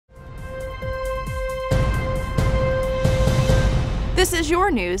This is your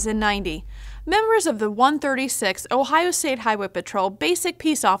news in 90. Members of the 136th Ohio State Highway Patrol Basic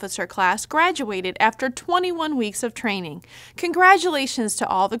Peace Officer class graduated after 21 weeks of training. Congratulations to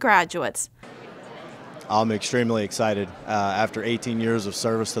all the graduates. I'm extremely excited. After 18 years of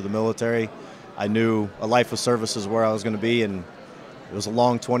service to the military, I knew a life of service is where I was going to be, and it was a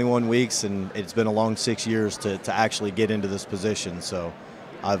long 21 weeks, and it's been a long 6 years to actually get into this position. So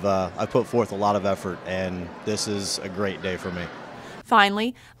I've put forth a lot of effort, and this is a great day for me.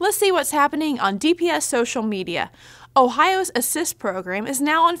 Finally, let's see what's happening on DPS social media. Ohio's Assist program is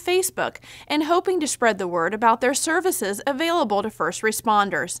now on Facebook and hoping to spread the word about their services available to first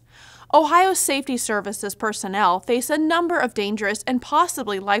responders. Ohio's safety services personnel face a number of dangerous and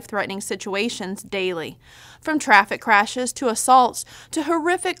possibly life-threatening situations daily. From traffic crashes to assaults to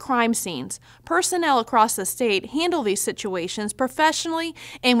horrific crime scenes, personnel across the state handle these situations professionally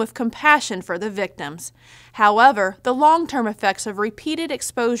and with compassion for the victims. However, the long-term effects of repeated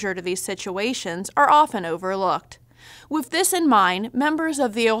exposure to these situations are often overlooked. With this in mind, members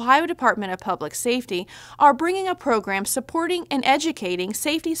of the Ohio Department of Public Safety are bringing a program supporting and educating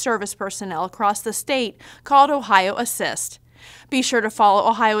safety service personnel across the state called Ohio Assist. Be sure to follow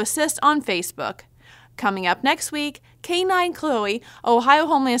Ohio Assist on Facebook. Coming up next week, K9 Chloe, Ohio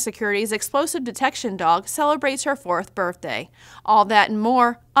Homeland Security's explosive detection dog, celebrates her 4th birthday. All that and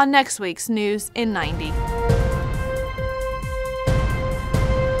more on next week's News in 90.